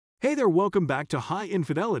Hey there, welcome back to High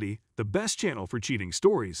Infidelity, the best channel for cheating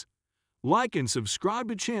stories. Like and subscribe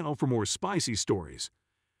to channel for more spicy stories.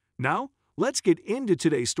 Now, let's get into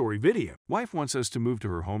today's story video. Wife wants us to move to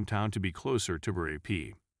her hometown to be closer to her AP.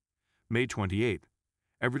 May 28th.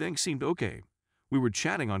 Everything seemed okay. We were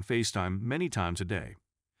chatting on FaceTime many times a day.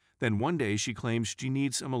 Then one day she claims she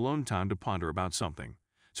needs some alone time to ponder about something,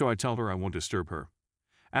 so I tell her I won't disturb her.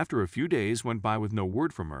 After a few days went by with no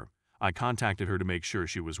word from her, I contacted her to make sure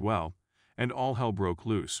she was well, and all hell broke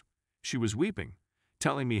loose. She was weeping,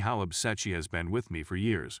 telling me how upset she has been with me for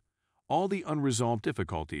years, all the unresolved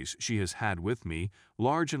difficulties she has had with me,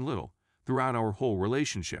 large and little, throughout our whole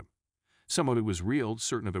relationship. Some of it was real,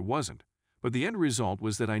 certain of it wasn't, but the end result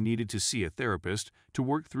was that I needed to see a therapist to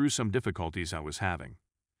work through some difficulties I was having.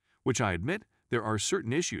 Which I admit, there are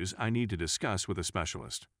certain issues I need to discuss with a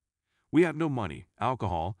specialist. We have no money,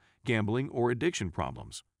 alcohol, gambling, or addiction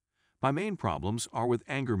problems. My main problems are with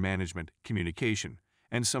anger management, communication,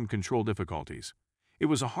 and some control difficulties. It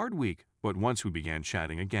was a hard week, but once we began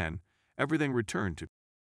chatting again, everything returned to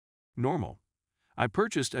normal. I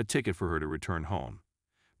purchased a ticket for her to return home.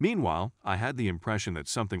 Meanwhile, I had the impression that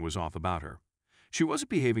something was off about her. She wasn't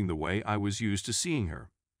behaving the way I was used to seeing her.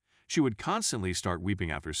 She would constantly start weeping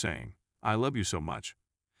after saying, "I love you so much."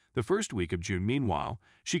 The first week of June, meanwhile,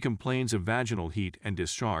 she complains of vaginal heat and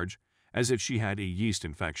discharge, as if she had a yeast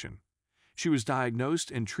infection. She was diagnosed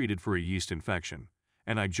and treated for a yeast infection,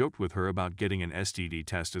 and I joked with her about getting an STD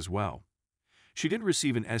test as well. She did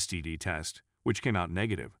receive an STD test, which came out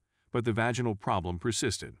negative, but the vaginal problem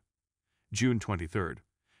persisted. June 23rd.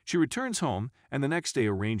 She returns home and the next day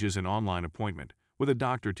arranges an online appointment with a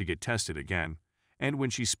doctor to get tested again, and when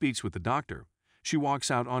she speaks with the doctor, she walks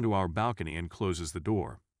out onto our balcony and closes the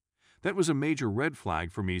door. That was a major red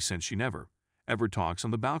flag for me since she never, ever talks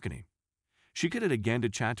on the balcony. She did it again to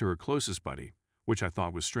chat to her closest buddy, which I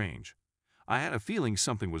thought was strange. I had a feeling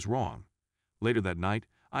something was wrong. Later that night,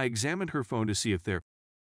 I examined her phone to see if there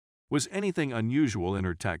was anything unusual in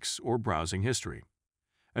her texts or browsing history.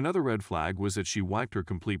 Another red flag was that she wiped her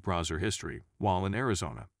complete browser history while in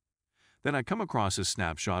Arizona. Then I come across a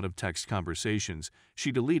snapshot of text conversations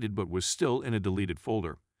she deleted but was still in a deleted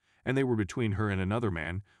folder, and they were between her and another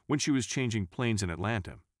man when she was changing planes in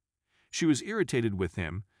Atlanta. She was irritated with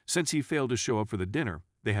him since he failed to show up for the dinner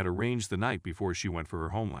they had arranged the night before she went for her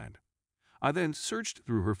homeland. I then searched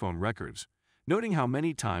through her phone records, noting how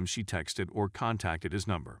many times she texted or contacted his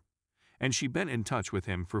number. And she'd been in touch with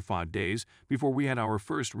him for 5 days before we had our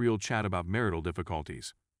first real chat about marital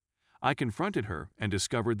difficulties. I confronted her and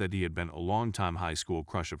discovered that he had been a long-time high school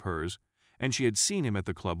crush of hers, and she had seen him at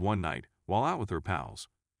the club one night while out with her pals.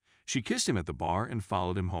 She kissed him at the bar and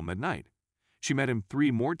followed him home that night. She met him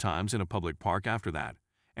 3 more times in a public park after that,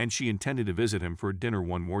 and she intended to visit him for dinner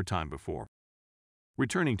one more time before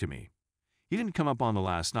returning to me. He didn't come up on the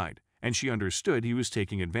last night, and she understood he was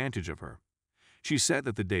taking advantage of her. She said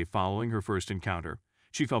that the day following her first encounter,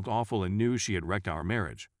 she felt awful and knew she had wrecked our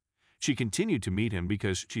marriage. She continued to meet him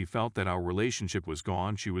because she felt that our relationship was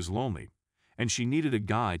gone, she was lonely, and she needed a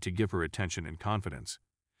guy to give her attention and confidence.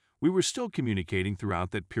 We were still communicating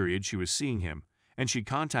throughout that period she was seeing him, and she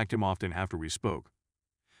contacted him often after we spoke.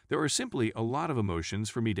 There are simply a lot of emotions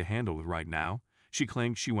for me to handle right now. She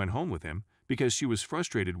claimed she went home with him because she was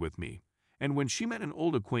frustrated with me, and when she met an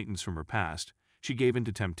old acquaintance from her past, she gave in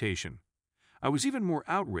to temptation. I was even more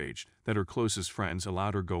outraged that her closest friends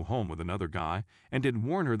allowed her go home with another guy and didn't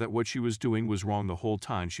warn her that what she was doing was wrong the whole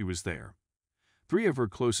time she was there. 3 of her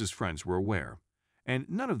closest friends were aware, and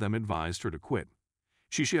none of them advised her to quit.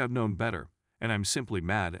 She should have known better, and I'm simply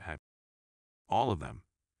mad at all of them.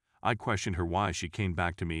 I questioned her why she came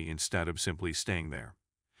back to me instead of simply staying there.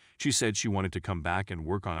 She said she wanted to come back and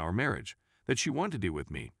work on our marriage, that she wanted to be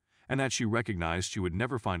with me, and that she recognized she would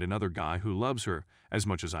never find another guy who loves her as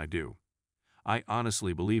much as I do. I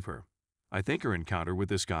honestly believe her. I think her encounter with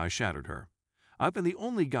this guy shattered her. I've been the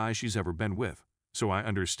only guy she's ever been with, so I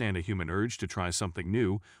understand a human urge to try something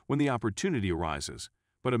new when the opportunity arises,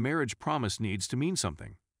 but a marriage promise needs to mean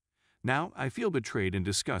something. Now I feel betrayed and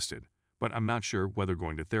disgusted, but I'm not sure whether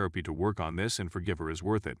going to therapy to work on this and forgive her is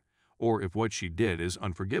worth it, or if what she did is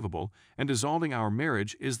unforgivable and dissolving our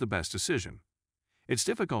marriage is the best decision. It's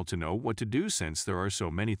difficult to know what to do since there are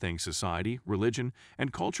so many things society, religion,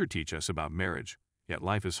 and culture teach us about marriage, yet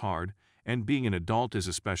life is hard, and being an adult is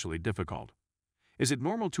especially difficult. Is it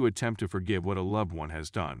normal to attempt to forgive what a loved one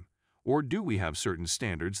has done, or do we have certain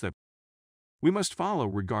standards that we must follow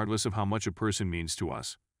regardless of how much a person means to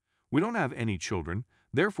us? We don't have any children,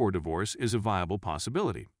 therefore divorce is a viable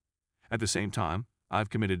possibility. At the same time, I've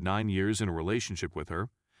committed 9 years in a relationship with her,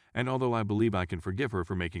 and although I believe I can forgive her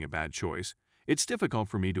for making a bad choice, It's difficult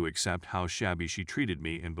for me to accept how shabby she treated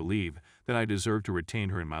me and believe that I deserve to retain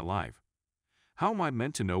her in my life. How am I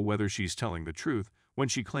meant to know whether she's telling the truth when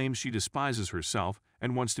she claims she despises herself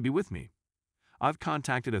and wants to be with me? I've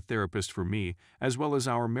contacted a therapist for me as well as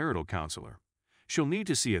our marital counselor. She'll need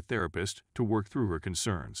to see a therapist to work through her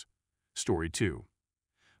concerns. Story 2.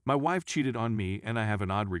 My wife cheated on me and I have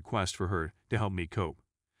an odd request for her to help me cope.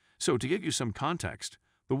 So to give you some context,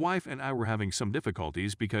 the wife and I were having some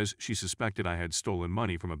difficulties because she suspected I had stolen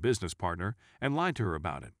money from a business partner and lied to her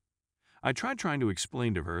about it. I tried trying to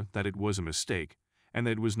explain to her that it was a mistake and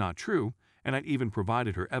that it was not true, and I'd even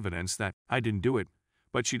provided her evidence that I didn't do it,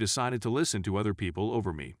 but she decided to listen to other people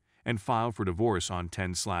over me and filed for divorce on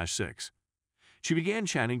 10/6. She began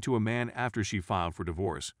chatting to a man after she filed for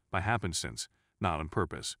divorce, by happenstance, not on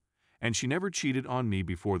purpose, and she never cheated on me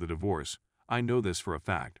before the divorce. I know this for a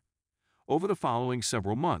fact. Over the following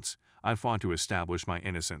several months, I fought to establish my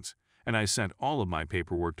innocence, and I sent all of my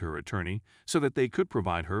paperwork to her attorney so that they could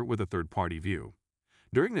provide her with a third-party view.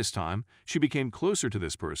 During this time, she became closer to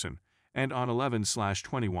this person, and on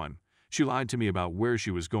 11/21, she lied to me about where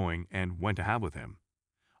she was going and when to have with him.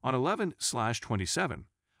 On 11/27,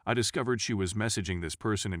 I discovered she was messaging this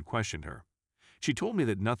person and questioned her. She told me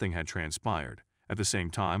that nothing had transpired. At the same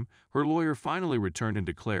time, her lawyer finally returned and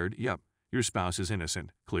declared, "Yep, your spouse is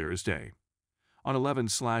innocent, clear as day." On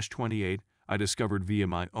 11/28, I discovered via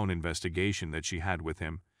my own investigation that she had with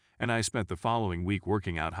him, and I spent the following week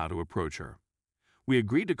working out how to approach her. We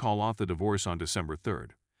agreed to call off the divorce on December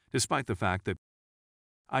 3rd, despite the fact that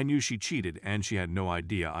I knew she cheated and she had no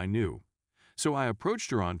idea I knew. So I approached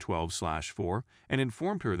her on 12/4 and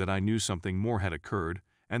informed her that I knew something more had occurred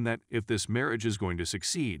and that if this marriage is going to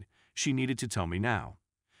succeed, she needed to tell me now.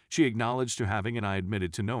 She acknowledged to having and I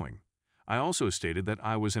admitted to knowing. I also stated that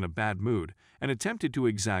I was in a bad mood and attempted to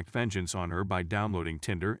exact vengeance on her by downloading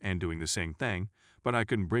Tinder and doing the same thing, but I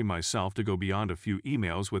couldn't bring myself to go beyond a few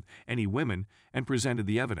emails with any women and presented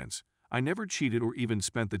the evidence. I never cheated or even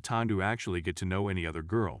spent the time to actually get to know any other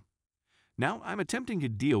girl. Now I'm attempting to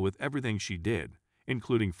deal with everything she did,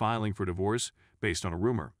 including filing for divorce based on a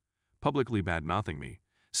rumor, publicly bad-mouthing me,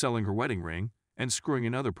 selling her wedding ring, and screwing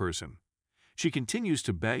another person. She continues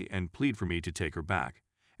to beg and plead for me to take her back,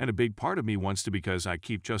 and a big part of me wants to because I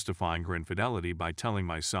keep justifying her infidelity by telling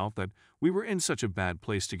myself that we were in such a bad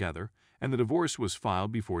place together and the divorce was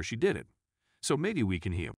filed before she did it. So maybe we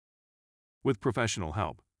can heal. With professional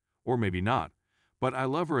help. Or maybe not, but I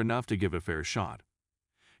love her enough to give a fair shot.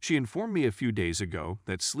 She informed me a few days ago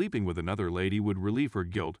that sleeping with another lady would relieve her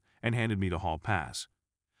guilt and handed me the hall pass.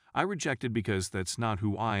 I rejected because that's not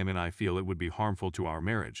who I am and I feel it would be harmful to our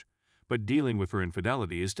marriage, but dealing with her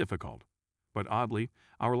infidelity is difficult. But oddly,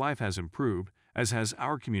 our life has improved, as has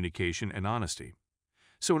our communication and honesty.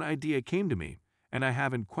 So an idea came to me, and I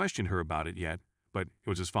haven't questioned her about it yet, but it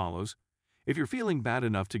was as follows. If you're feeling bad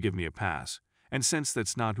enough to give me a pass, and since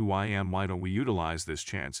that's not who I am, why don't we utilize this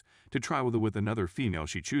chance to try with another female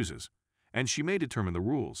she chooses, and she may determine the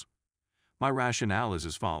rules. My rationale is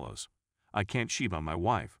as follows. I can't cheat on my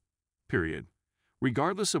wife. Period.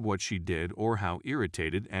 Regardless of what she did or how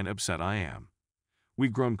irritated and upset I am.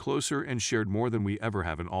 We've grown closer and shared more than we ever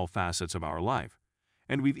have in all facets of our life,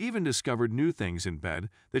 and we've even discovered new things in bed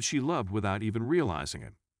that she loved without even realizing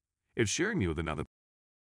it. If sharing me with another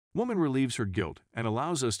woman relieves her guilt and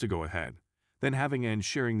allows us to go ahead, then having and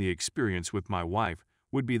sharing the experience with my wife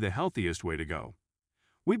would be the healthiest way to go.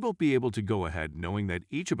 We'd both be able to go ahead knowing that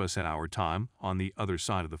each of us had our time on the other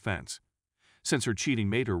side of the fence. Since her cheating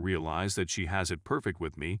made her realize that she has it perfect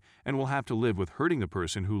with me and will have to live with hurting the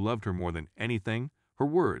person who loved her more than anything, her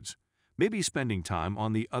words, maybe spending time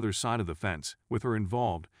on the other side of the fence with her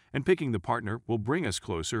involved and picking the partner will bring us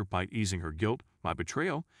closer by easing her guilt, my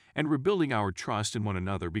betrayal, and rebuilding our trust in one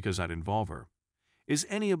another because I'd involve her. Is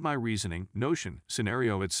any of my reasoning, notion,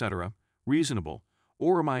 scenario, etc. reasonable,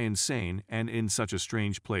 or am I insane and in such a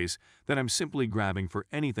strange place that I'm simply grabbing for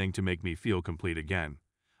anything to make me feel complete again?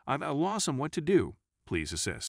 I'm at a loss on what to do. Please assist.